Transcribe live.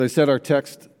I said our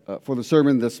text for the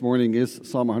sermon this morning is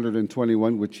Psalm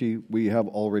 121, which we have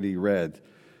already read.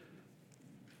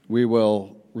 We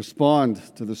will respond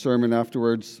to the sermon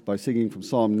afterwards by singing from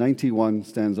Psalm 91,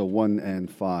 stanza 1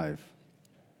 and 5.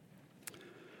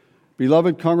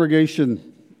 Beloved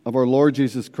congregation of our Lord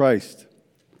Jesus Christ,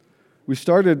 we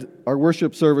started our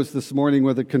worship service this morning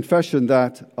with a confession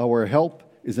that our help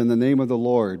is in the name of the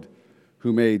Lord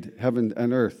who made heaven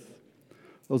and earth.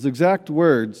 Those exact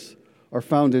words are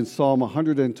found in Psalm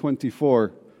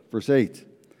 124, verse 8.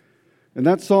 In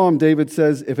that psalm, David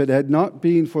says, "If it had not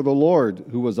been for the Lord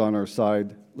who was on our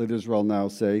side," let Israel now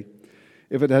say,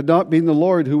 "if it had not been the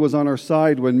Lord who was on our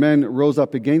side when men rose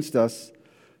up against us,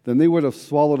 then they would have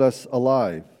swallowed us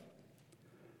alive."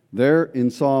 There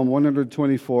in Psalm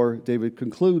 124, David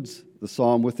concludes the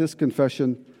psalm with this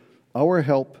confession, "Our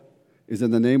help is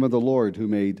in the name of the Lord who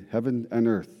made heaven and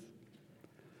earth."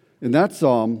 In that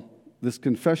psalm, this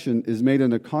confession is made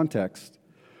in a context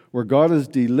where God has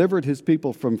delivered his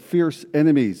people from fierce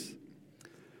enemies.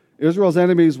 Israel's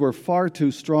enemies were far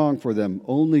too strong for them.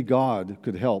 Only God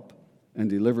could help and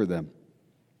deliver them.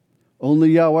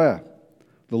 Only Yahweh,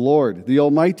 the Lord, the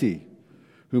Almighty,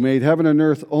 who made heaven and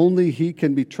earth, only he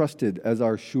can be trusted as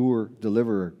our sure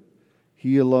deliverer.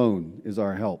 He alone is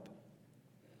our help.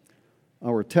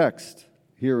 Our text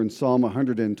here in Psalm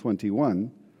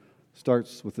 121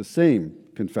 starts with the same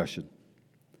confession.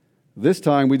 This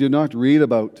time we do not read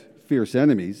about fierce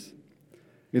enemies.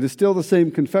 It is still the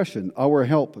same confession. Our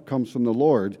help comes from the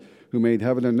Lord who made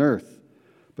heaven and earth.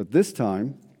 But this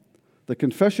time, the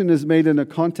confession is made in a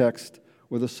context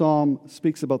where the psalm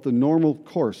speaks about the normal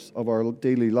course of our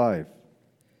daily life.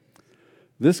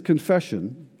 This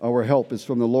confession, our help is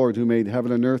from the Lord who made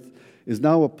heaven and earth, is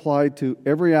now applied to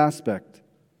every aspect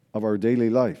of our daily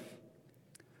life.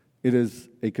 It is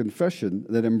a confession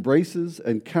that embraces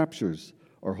and captures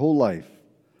our whole life,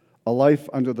 a life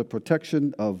under the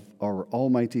protection of our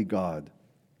Almighty God.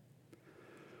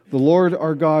 The Lord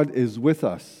our God is with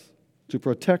us to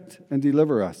protect and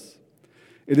deliver us.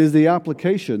 It is the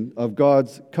application of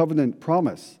God's covenant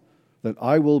promise that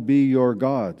I will be your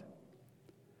God.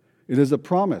 It is a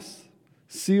promise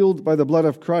sealed by the blood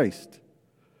of Christ.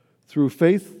 Through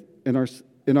faith in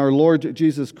our Lord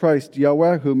Jesus Christ,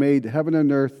 Yahweh, who made heaven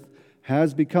and earth,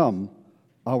 has become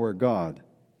our God.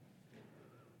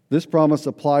 This promise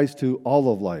applies to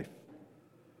all of life.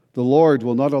 The Lord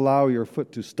will not allow your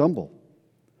foot to stumble.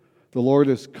 The Lord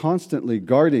is constantly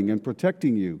guarding and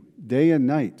protecting you day and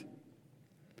night.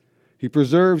 He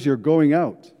preserves your going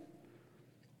out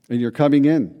and your coming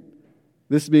in.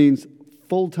 This means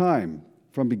full time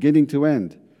from beginning to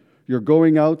end. Your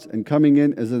going out and coming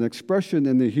in is an expression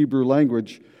in the Hebrew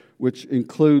language which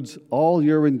includes all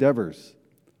your endeavors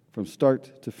from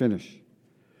start to finish.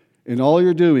 In all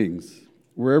your doings,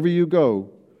 wherever you go,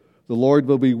 the Lord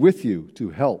will be with you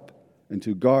to help and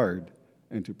to guard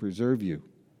and to preserve you.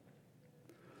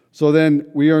 So then,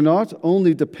 we are not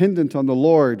only dependent on the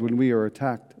Lord when we are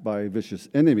attacked by vicious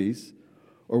enemies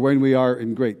or when we are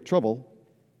in great trouble.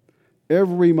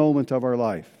 Every moment of our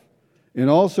life, in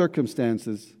all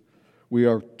circumstances, we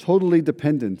are totally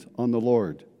dependent on the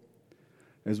Lord.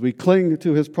 As we cling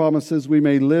to his promises, we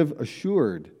may live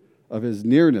assured of his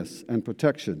nearness and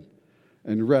protection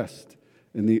and rest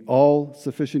in the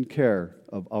all-sufficient care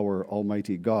of our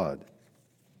Almighty God.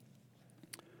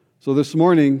 So this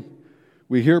morning,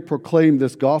 we here proclaim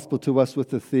this gospel to us with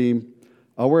the theme,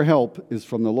 "Our help is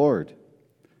from the Lord."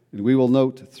 And we will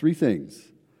note three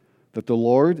things: that the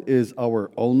Lord is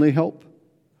our only help,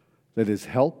 that his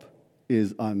help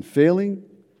is unfailing,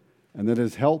 and that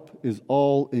his help is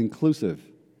all-inclusive.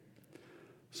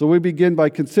 So we begin by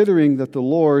considering that the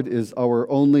Lord is our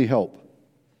only help.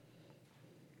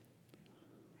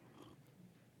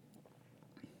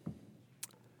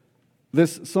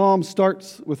 This psalm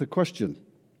starts with a question.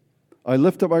 I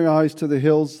lift up my eyes to the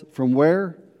hills. From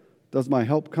where does my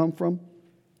help come from?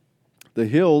 The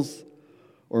hills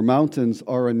or mountains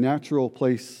are a natural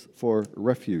place for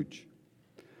refuge.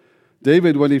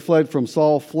 David, when he fled from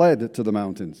Saul, fled to the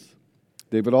mountains.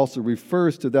 David also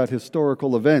refers to that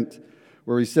historical event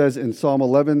where he says in Psalm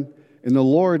 11, "In the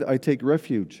Lord I take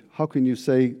refuge. How can you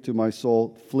say to my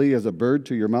soul, flee as a bird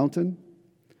to your mountain?"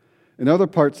 In other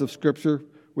parts of Scripture,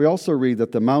 we also read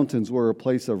that the mountains were a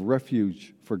place of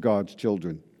refuge for God's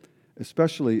children,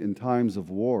 especially in times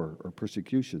of war or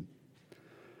persecution.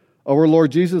 Our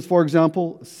Lord Jesus, for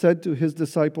example, said to his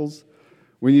disciples,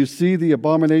 "When you see the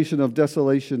abomination of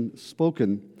desolation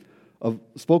spoken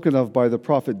of by the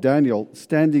prophet Daniel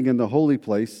standing in the holy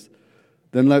place,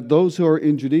 then let those who are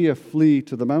in Judea flee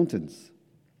to the mountains."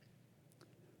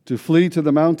 To flee to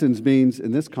the mountains means,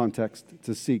 in this context,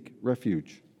 to seek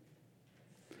refuge.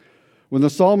 When the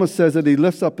psalmist says that he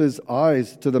lifts up his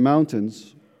eyes to the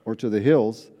mountains or to the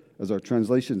hills, as our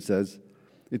translation says,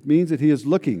 it means that he is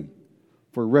looking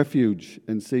for refuge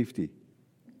and safety.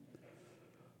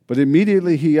 But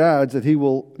immediately he adds that he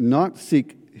will not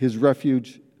seek his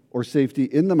refuge or safety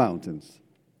in the mountains,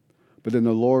 but in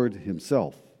the Lord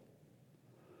himself.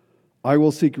 I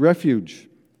will seek refuge,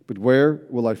 but where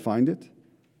will I find it?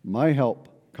 My help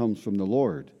comes from the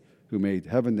Lord, who made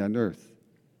heaven and earth.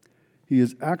 He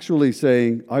is actually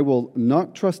saying, I will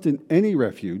not trust in any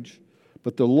refuge,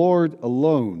 but the Lord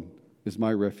alone is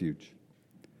my refuge.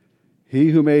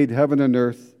 He who made heaven and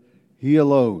earth, he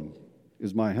alone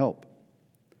is my help.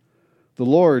 The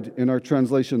Lord, in our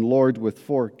translation Lord with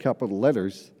 4 capital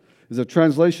letters, is a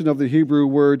translation of the Hebrew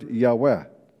word Yahweh.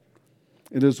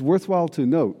 It is worthwhile to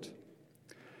note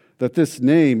that this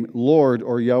name, Lord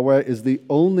or Yahweh, is the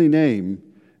only name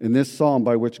in this psalm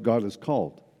by which God is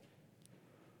called.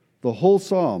 The whole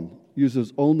psalm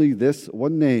uses only this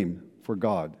one name for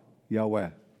God, Yahweh.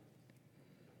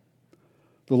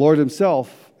 The Lord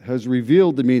himself has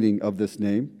revealed the meaning of this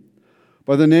name.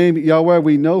 By the name Yahweh,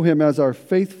 we know him as our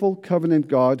faithful covenant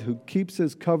God who keeps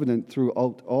his covenant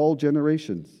throughout all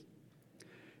generations.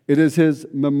 It is his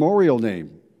memorial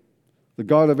name, the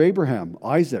God of Abraham,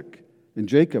 Isaac, and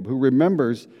Jacob, who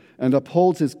remembers and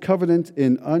upholds his covenant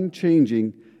in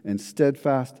unchanging and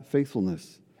steadfast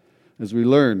faithfulness, as we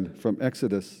learn from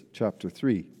Exodus chapter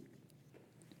 3.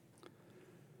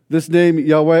 This name,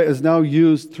 Yahweh, is now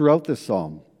used throughout this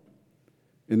psalm.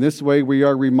 In this way, we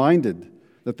are reminded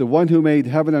that the one who made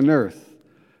heaven and earth,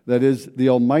 that is, the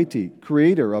Almighty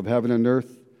creator of heaven and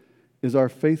earth, is our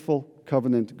faithful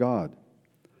covenant God.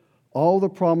 All the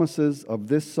promises of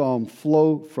this psalm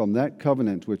flow from that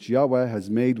covenant which Yahweh has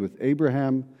made with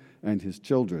Abraham and his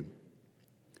children.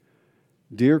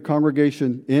 Dear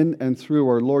congregation, in and through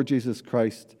our Lord Jesus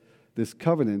Christ, this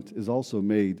covenant is also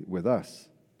made with us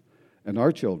and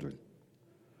our children.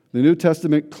 The New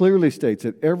Testament clearly states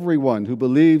that everyone who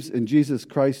believes in Jesus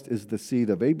Christ is the seed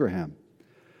of Abraham,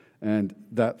 and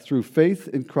that through faith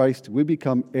in Christ we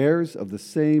become heirs of the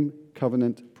same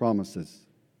covenant promises,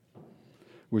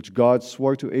 which God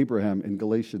swore to Abraham in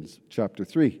Galatians chapter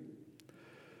 3.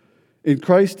 In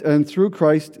Christ and through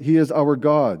Christ, he is our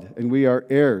God, and we are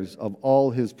heirs of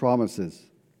all his promises.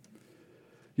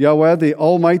 Yahweh, the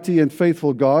almighty and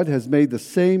faithful God, has made the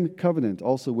same covenant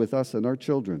also with us and our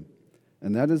children.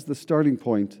 And that is the starting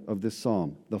point of this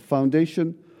psalm, the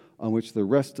foundation on which the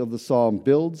rest of the psalm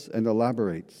builds and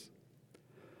elaborates.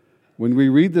 When we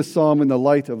read this psalm in the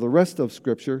light of the rest of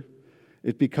Scripture,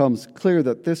 it becomes clear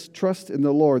that this trust in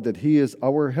the Lord, that he is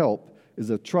our help, is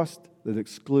a trust that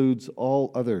excludes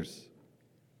all others.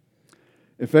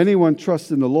 If anyone trusts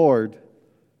in the Lord,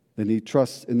 then he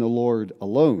trusts in the Lord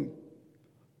alone.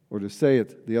 Or to say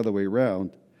it the other way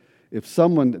around, if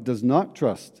someone does not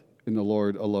trust in the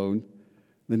Lord alone,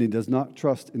 then he does not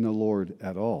trust in the Lord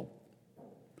at all.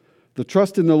 The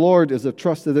trust in the Lord is a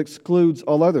trust that excludes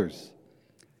all others.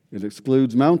 It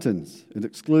excludes mountains. It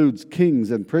excludes kings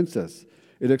and princes.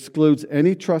 It excludes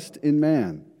any trust in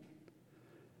man.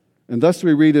 And thus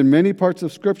we read in many parts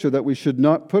of Scripture that we should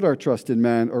not put our trust in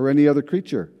man or any other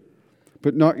creature.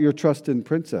 Put not your trust in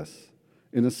princess,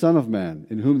 in the Son of Man,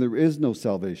 in whom there is no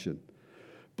salvation.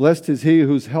 Blessed is he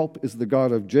whose help is the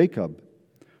God of Jacob,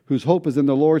 whose hope is in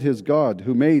the Lord his God,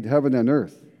 who made heaven and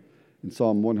earth, in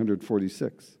Psalm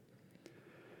 146.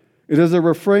 It is a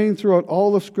refrain throughout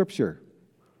all of Scripture.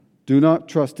 Do not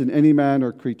trust in any man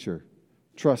or creature.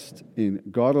 Trust in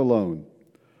God alone.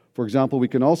 For example, we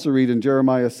can also read in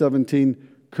Jeremiah 17,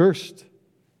 cursed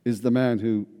is the man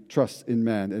who trusts in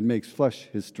man and makes flesh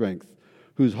his strength,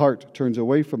 whose heart turns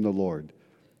away from the Lord.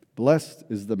 Blessed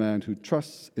is the man who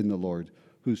trusts in the Lord,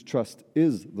 whose trust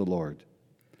is the Lord.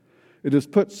 It is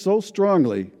put so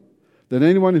strongly that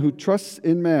anyone who trusts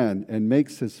in man and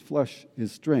makes his flesh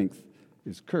his strength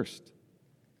is cursed.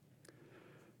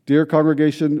 Dear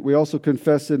congregation, we also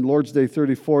confess in Lord's Day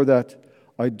 34 that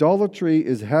idolatry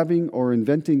is having or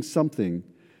inventing something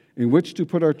in which to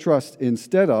put our trust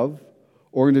instead of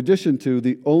or in addition to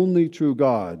the only true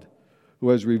God who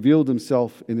has revealed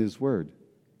himself in his word.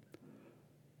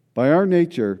 By our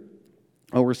nature,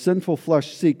 our sinful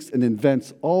flesh seeks and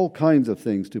invents all kinds of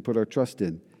things to put our trust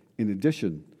in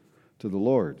addition to the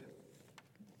Lord.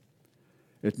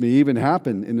 It may even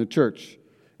happen in the church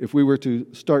if we were to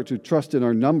start to trust in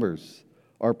our numbers,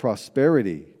 our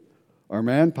prosperity, our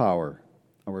manpower,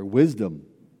 our wisdom,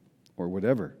 or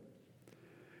whatever.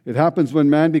 It happens when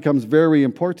man becomes very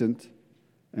important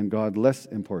and God less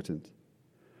important.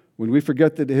 When we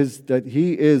forget that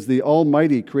he is the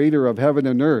almighty creator of heaven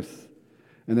and earth,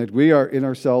 and that we are in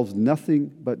ourselves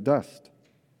nothing but dust.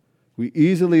 We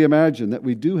easily imagine that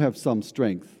we do have some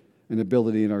strength and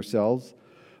ability in ourselves,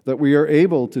 that we are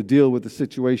able to deal with the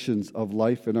situations of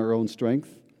life in our own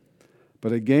strength.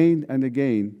 But again and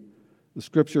again, the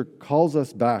Scripture calls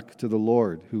us back to the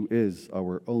Lord, who is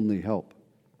our only help.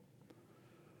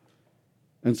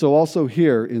 And so also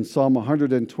here in Psalm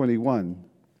 121,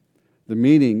 the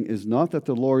meaning is not that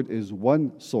the Lord is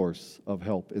one source of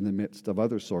help in the midst of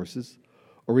other sources,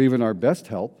 or even our best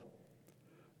help.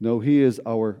 No, He is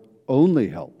our only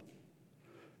help.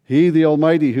 He, the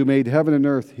Almighty, who made heaven and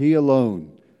earth, He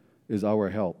alone is our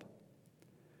help.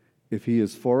 If He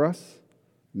is for us,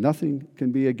 nothing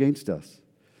can be against us.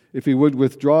 If He would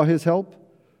withdraw His help,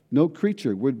 no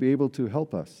creature would be able to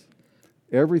help us.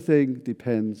 Everything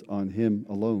depends on Him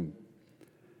alone.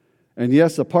 And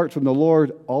yes, apart from the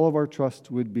Lord, all of our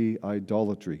trust would be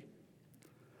idolatry.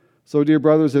 So, dear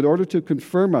brothers, in order to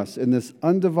confirm us in this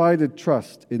undivided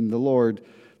trust in the Lord,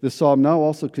 this psalm now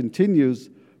also continues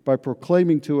by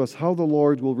proclaiming to us how the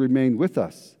Lord will remain with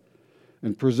us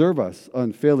and preserve us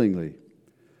unfailingly.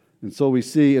 And so we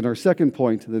see in our second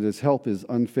point that His help is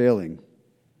unfailing.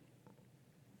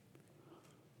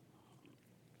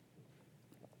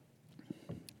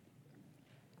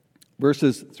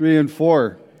 Verses 3 and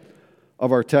 4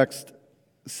 of our text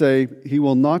say, He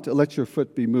will not let your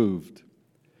foot be moved.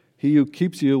 He who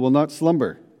keeps you will not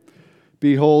slumber.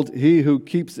 Behold, He who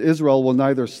keeps Israel will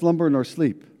neither slumber nor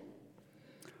sleep.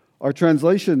 Our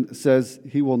translation says,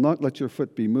 He will not let your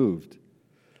foot be moved.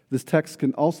 This text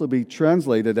can also be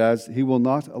translated as, He will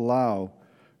not allow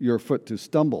your foot to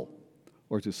stumble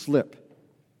or to slip.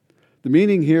 The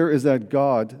meaning here is that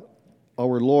God,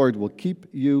 our Lord, will keep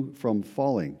you from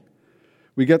falling.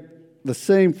 We get the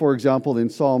same, for example, in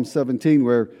Psalm 17,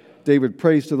 where David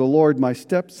prays to the Lord, My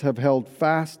steps have held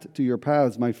fast to your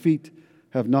paths, my feet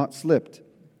have not slipped.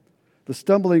 The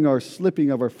stumbling or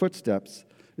slipping of our footsteps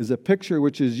is a picture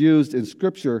which is used in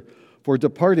Scripture for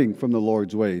departing from the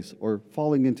Lord's ways or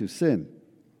falling into sin.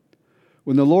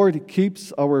 When the Lord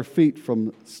keeps our feet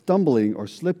from stumbling or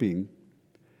slipping,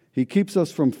 He keeps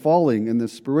us from falling in the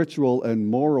spiritual and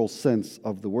moral sense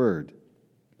of the word.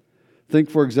 Think,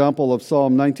 for example, of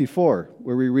Psalm 94,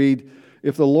 where we read,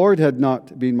 If the Lord had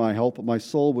not been my help, my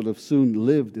soul would have soon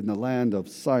lived in the land of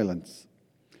silence.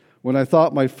 When I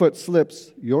thought my foot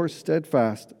slips, your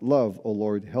steadfast love, O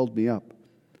Lord, held me up.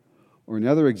 Or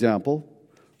another example,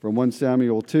 from 1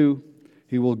 Samuel 2,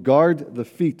 He will guard the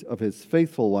feet of His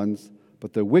faithful ones,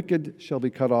 but the wicked shall be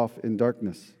cut off in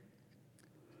darkness.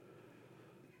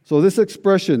 So this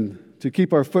expression, to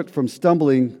keep our foot from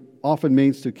stumbling, often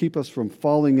means to keep us from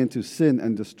falling into sin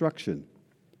and destruction,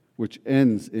 which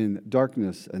ends in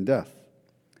darkness and death.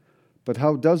 But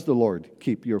how does the Lord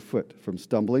keep your foot from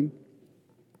stumbling?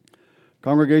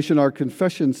 Congregation, our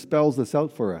confession spells this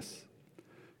out for us.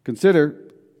 Consider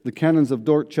the Canons of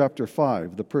Dort, chapter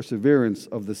 5, the perseverance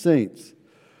of the saints.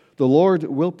 The Lord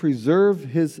will preserve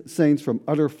His saints from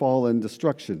utter fall and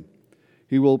destruction.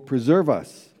 He will preserve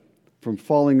us from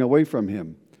falling away from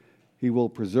Him. He will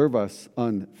preserve us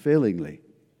unfailingly.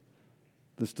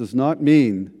 This does not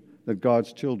mean that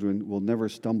God's children will never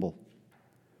stumble.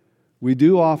 We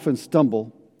do often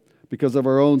stumble because of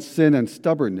our own sin and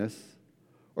stubbornness,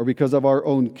 or because of our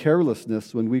own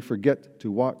carelessness when we forget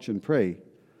to watch and pray.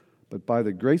 But by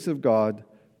the grace of God,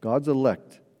 God's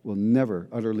elect will never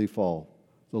utterly fall.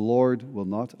 The Lord will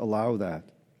not allow that.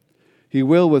 He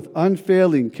will, with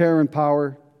unfailing care and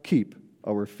power, keep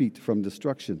our feet from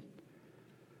destruction.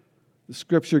 The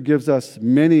Scripture gives us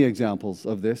many examples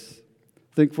of this.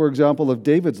 Think, for example, of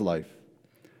David's life.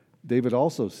 David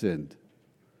also sinned,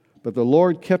 but the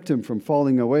Lord kept him from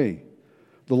falling away.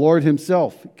 The Lord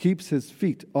Himself keeps his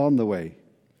feet on the way.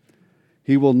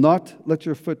 He will not let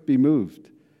your foot be moved.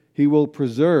 He will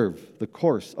preserve the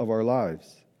course of our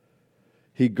lives.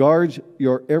 He guards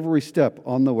your every step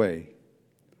on the way.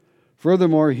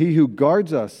 Furthermore, He who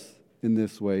guards us in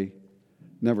this way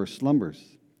never slumbers.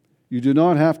 You do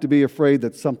not have to be afraid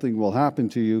that something will happen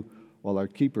to you while our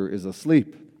keeper is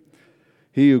asleep.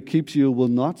 He who keeps you will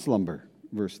not slumber.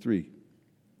 Verse 3.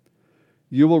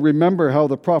 You will remember how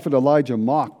the prophet Elijah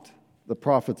mocked the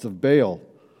prophets of Baal.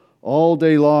 All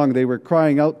day long they were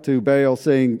crying out to Baal,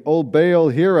 saying, "O Baal,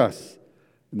 hear us."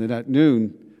 And then at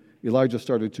noon, Elijah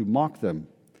started to mock them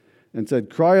and said,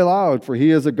 "Cry aloud, for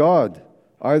he is a god.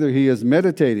 Either he is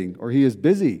meditating, or he is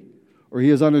busy, or he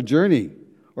is on a journey,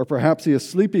 or perhaps he is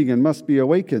sleeping and must be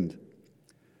awakened."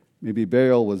 Maybe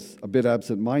Baal was a bit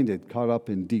absent-minded, caught up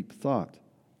in deep thought.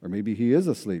 Or maybe he is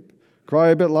asleep. Cry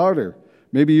a bit louder.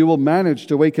 Maybe you will manage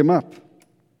to wake him up.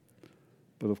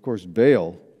 But of course,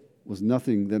 Baal was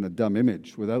nothing than a dumb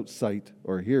image without sight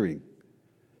or hearing.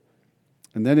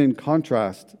 And then in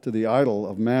contrast to the idol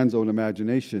of man's own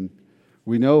imagination,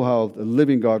 we know how the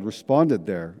living God responded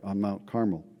there on Mount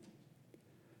Carmel.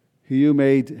 He who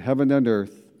made heaven and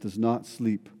earth does not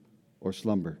sleep or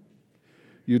slumber.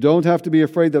 You don't have to be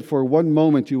afraid that for one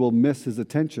moment you will miss his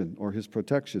attention or his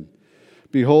protection.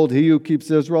 Behold, he who keeps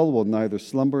Israel will neither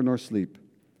slumber nor sleep.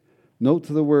 Note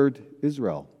the word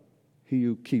Israel, he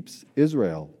who keeps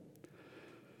Israel.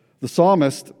 The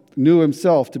psalmist knew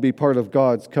himself to be part of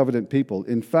God's covenant people.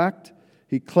 In fact,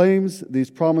 he claims these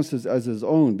promises as his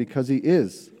own because he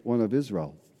is one of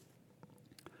Israel.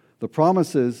 The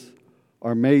promises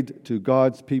are made to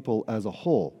God's people as a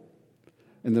whole,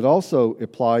 and it also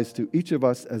applies to each of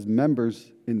us as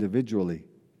members individually.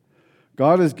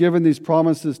 God has given these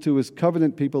promises to his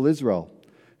covenant people Israel,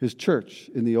 his church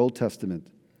in the Old Testament.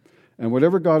 And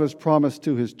whatever God has promised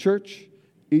to his church,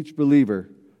 each believer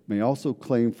may also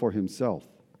claim for himself.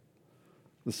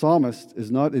 The psalmist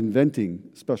is not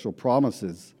inventing special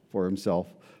promises for himself,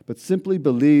 but simply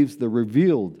believes the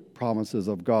revealed promises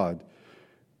of God,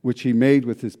 which he made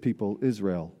with his people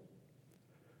Israel.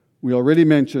 We already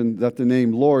mentioned that the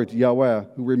name Lord, Yahweh,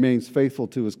 who remains faithful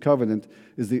to his covenant,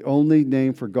 is the only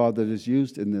name for God that is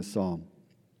used in this psalm.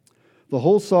 The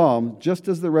whole psalm, just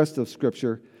as the rest of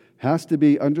Scripture, has to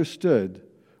be understood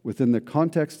within the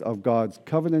context of God's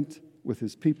covenant with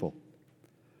his people.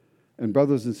 And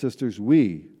brothers and sisters,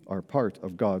 we are part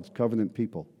of God's covenant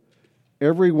people.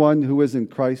 Everyone who is in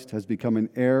Christ has become an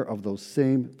heir of those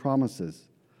same promises.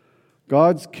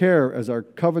 God's care as our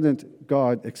covenant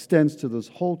God extends to this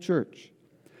whole church.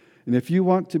 And if you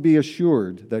want to be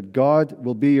assured that God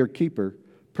will be your keeper,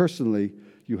 personally,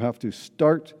 you have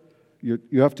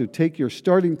to take your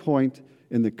starting point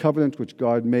in the covenant which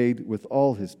God made with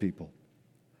all his people.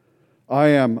 I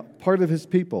am part of his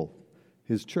people,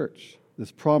 his church.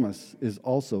 This promise is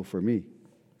also for me.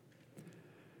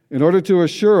 In order to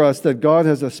assure us that God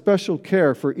has a special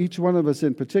care for each one of us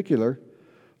in particular,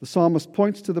 the psalmist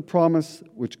points to the promise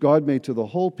which God made to the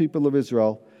whole people of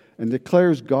Israel and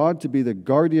declares God to be the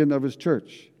guardian of his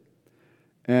church.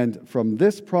 And from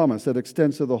this promise that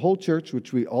extends to the whole church,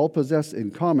 which we all possess in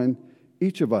common,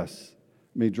 each of us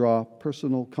may draw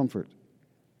personal comfort.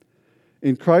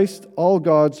 In Christ, all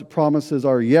God's promises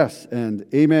are yes and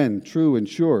amen, true and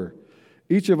sure.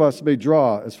 Each of us may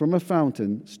draw, as from a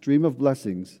fountain, stream of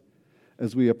blessings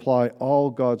as we apply all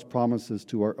God's promises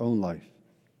to our own life.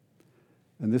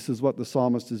 And this is what the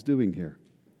psalmist is doing here.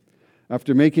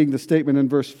 After making the statement in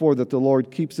verse 4 that the Lord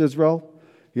keeps Israel,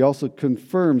 he also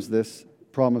confirms this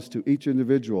promise to each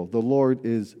individual. The Lord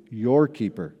is your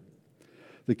keeper.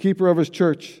 The keeper of his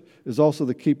church is also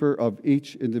the keeper of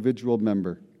each individual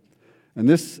member. And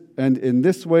in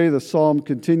this way, the psalm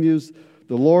continues,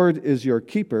 the Lord is your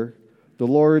keeper, the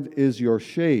Lord is your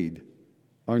shade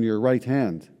on your right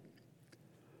hand.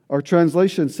 Our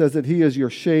translation says that he is your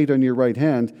shade on your right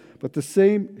hand, but the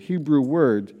same Hebrew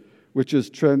word, which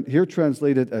is here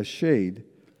translated as shade,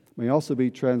 may also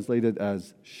be translated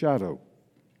as shadow.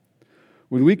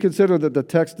 When we consider that the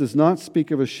text does not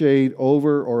speak of a shade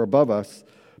over or above us,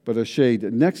 but a shade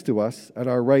next to us at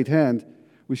our right hand,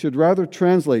 we should rather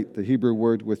translate the Hebrew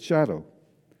word with shadow.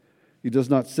 He does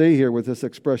not say here with this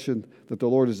expression that the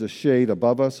Lord is a shade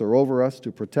above us or over us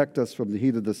to protect us from the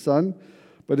heat of the sun,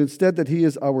 but instead that he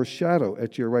is our shadow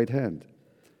at your right hand.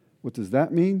 What does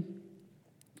that mean?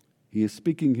 He is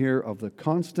speaking here of the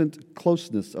constant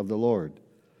closeness of the Lord.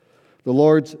 The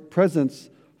Lord's presence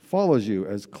follows you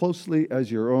as closely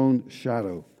as your own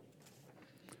shadow.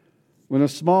 When a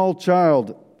small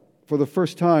child for the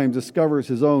first time discovers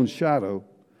his own shadow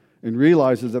and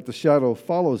realizes that the shadow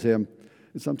follows him,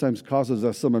 it sometimes causes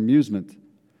us some amusement.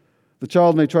 The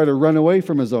child may try to run away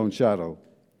from his own shadow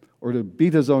or to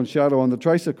beat his own shadow on the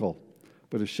tricycle,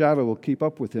 but his shadow will keep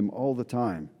up with him all the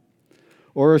time.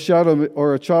 Or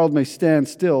a child may stand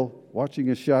still, watching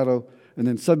his shadow, and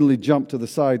then suddenly jump to the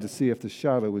side to see if the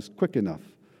shadow is quick enough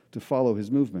to follow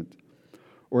his movement.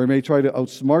 Or he may try to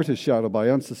outsmart his shadow by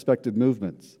unsuspected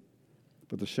movements,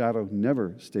 but the shadow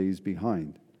never stays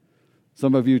behind.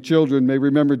 Some of you children may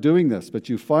remember doing this, but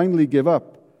you finally give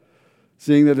up,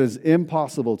 seeing that it is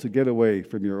impossible to get away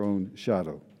from your own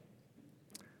shadow.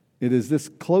 It is this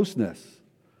closeness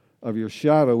of your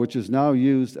shadow which is now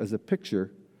used as a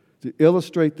picture to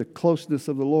illustrate the closeness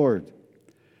of the Lord.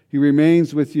 He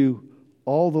remains with you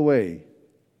all the way,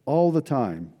 all the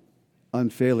time,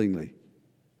 unfailingly.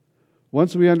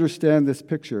 Once we understand this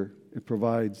picture, it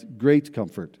provides great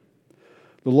comfort.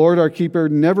 The Lord, our keeper,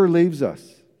 never leaves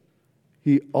us.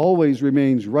 He always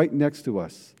remains right next to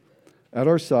us, at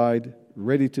our side,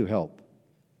 ready to help.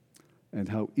 And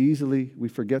how easily we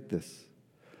forget this.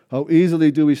 How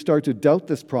easily do we start to doubt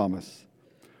this promise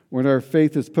When our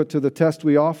faith is put to the test,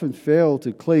 we often fail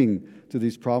to cling to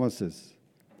these promises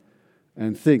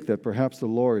and think that perhaps the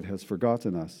Lord has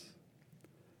forgotten us.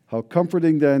 How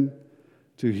comforting then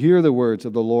to hear the words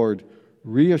of the Lord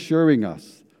reassuring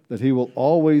us that He will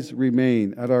always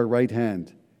remain at our right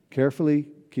hand, carefully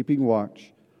keeping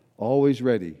watch, always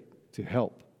ready to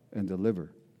help and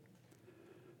deliver.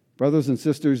 Brothers and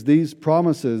sisters, these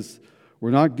promises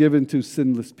were not given to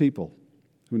sinless people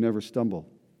who never stumble.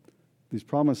 These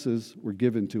promises were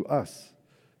given to us,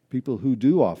 people who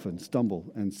do often stumble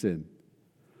and sin.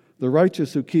 The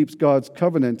righteous who keeps God's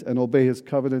covenant and obey His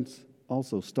covenants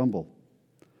also stumble.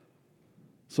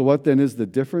 So what then is the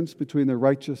difference between the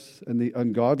righteous and the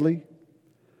ungodly?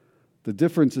 The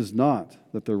difference is not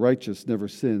that the righteous never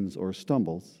sins or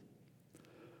stumbles,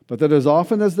 but that as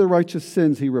often as the righteous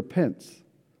sins, he repents,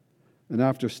 and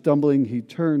after stumbling, he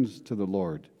turns to the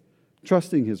Lord,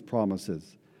 trusting His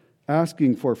promises,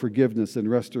 asking for forgiveness and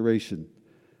restoration.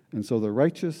 And so the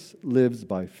righteous lives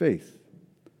by faith,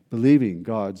 believing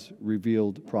God's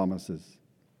revealed promises.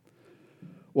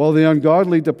 While the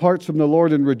ungodly departs from the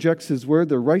Lord and rejects His word,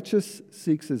 the righteous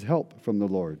seeks His help from the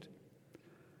Lord.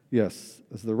 Yes,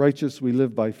 as the righteous, we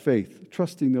live by faith,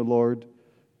 trusting the Lord,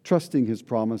 trusting His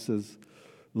promises,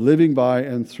 living by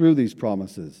and through these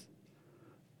promises.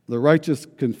 The righteous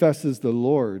confesses, "The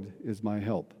Lord is my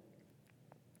help."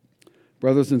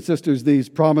 Brothers and sisters, these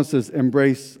promises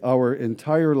embrace our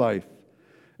entire life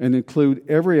and include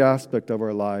every aspect of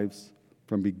our lives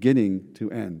from beginning to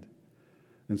end.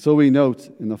 And so we note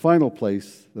in the final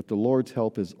place that the Lord's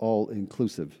help is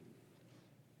all-inclusive.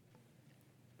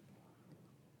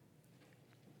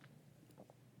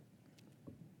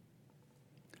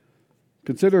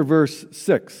 Consider verse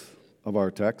 6 of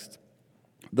our text.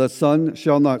 "The sun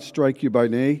shall not strike you by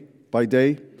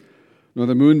day, nor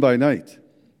the moon by night."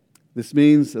 This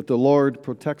means that the Lord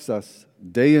protects us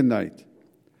day and night.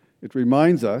 It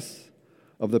reminds us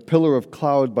of the pillar of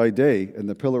cloud by day and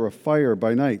the pillar of fire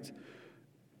by night,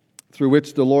 through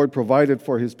which the Lord provided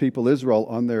for His people Israel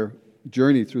on their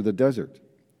journey through the desert.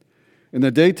 In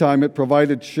the daytime, it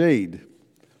provided shade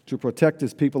to protect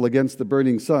His people against the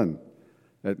burning sun.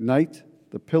 At night,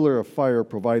 the pillar of fire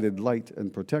provided light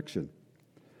and protection.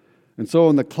 And so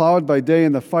in the cloud by day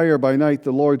and the fire by night,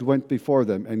 the Lord went before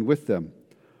them and with them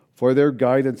for their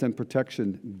guidance and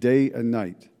protection day and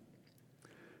night.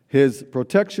 His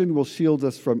protection will shield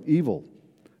us from evil.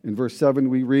 In verse 7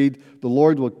 we read, "The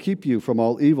Lord will keep you from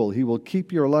all evil. He will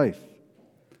keep your life."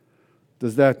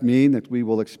 Does that mean that we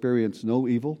will experience no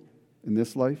evil in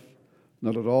this life?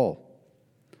 Not at all.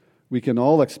 We can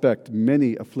all expect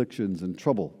many afflictions and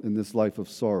trouble in this life of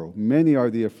sorrow. Many are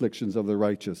the afflictions of the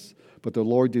righteous, but the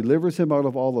Lord delivers him out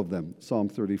of all of them. Psalm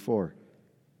 34.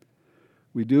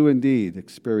 We do indeed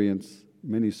experience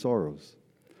many sorrows.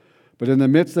 But in the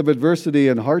midst of adversity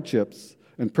and hardships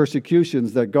and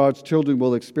persecutions that God's children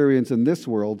will experience in this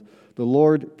world, the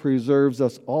Lord preserves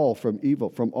us all from evil,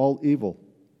 from all evil.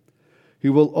 He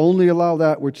will only allow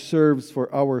that which serves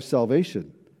for our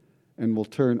salvation, and will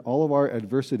turn all of our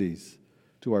adversities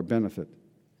to our benefit.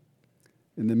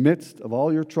 In the midst of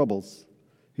all your troubles,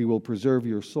 He will preserve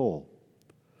your soul.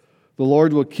 The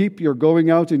Lord will keep your going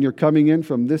out and your coming in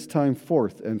from this time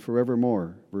forth and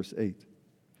forevermore. Verse 8.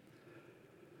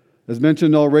 As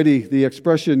mentioned already, the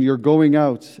expression "you're going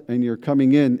out and you're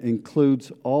coming in"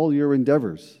 includes all your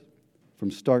endeavors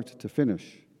from start to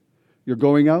finish. Your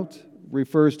going out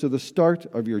refers to the start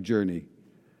of your journey,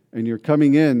 and your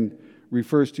coming in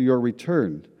refers to your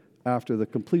return after the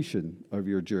completion of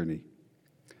your journey.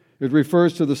 It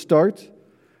refers to the start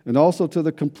and also to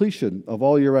the completion of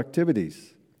all your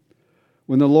activities.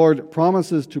 When the Lord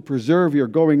promises to preserve your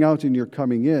going out and your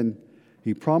coming in,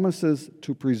 He promises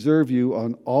to preserve you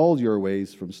on all your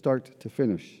ways from start to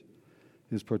finish.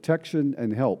 His protection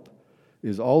and help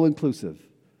is all-inclusive,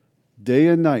 day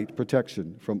and night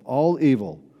protection from all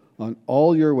evil on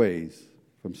all your ways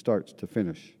from start to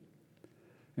finish.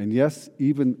 And yes,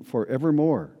 even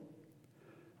forevermore.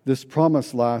 This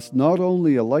promise lasts not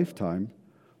only a lifetime,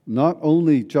 not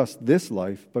only just this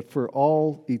life, but for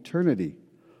all eternity.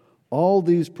 All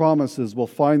these promises will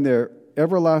find their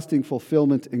everlasting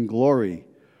fulfillment in glory,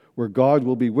 where God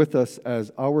will be with us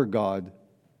as our God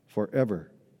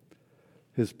forever.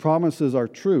 His promises are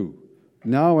true,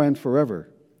 now and forever.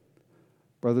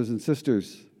 Brothers and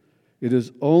sisters, it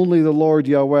is only the Lord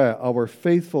Yahweh, our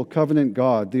faithful covenant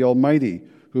God, the Almighty,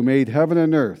 who made heaven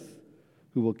and earth,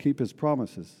 who will keep His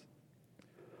promises.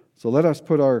 So let us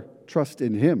put our trust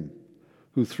in Him,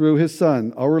 who through His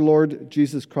Son, our Lord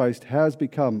Jesus Christ, has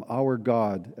become our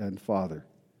God and Father.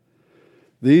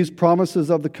 These promises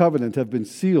of the covenant have been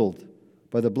sealed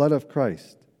by the blood of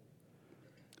Christ.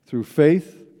 through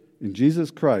faith in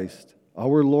Jesus Christ,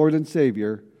 our Lord and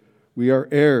Savior, we are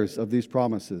heirs of these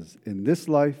promises in this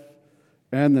life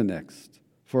and the next,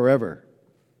 forever.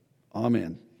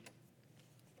 Amen.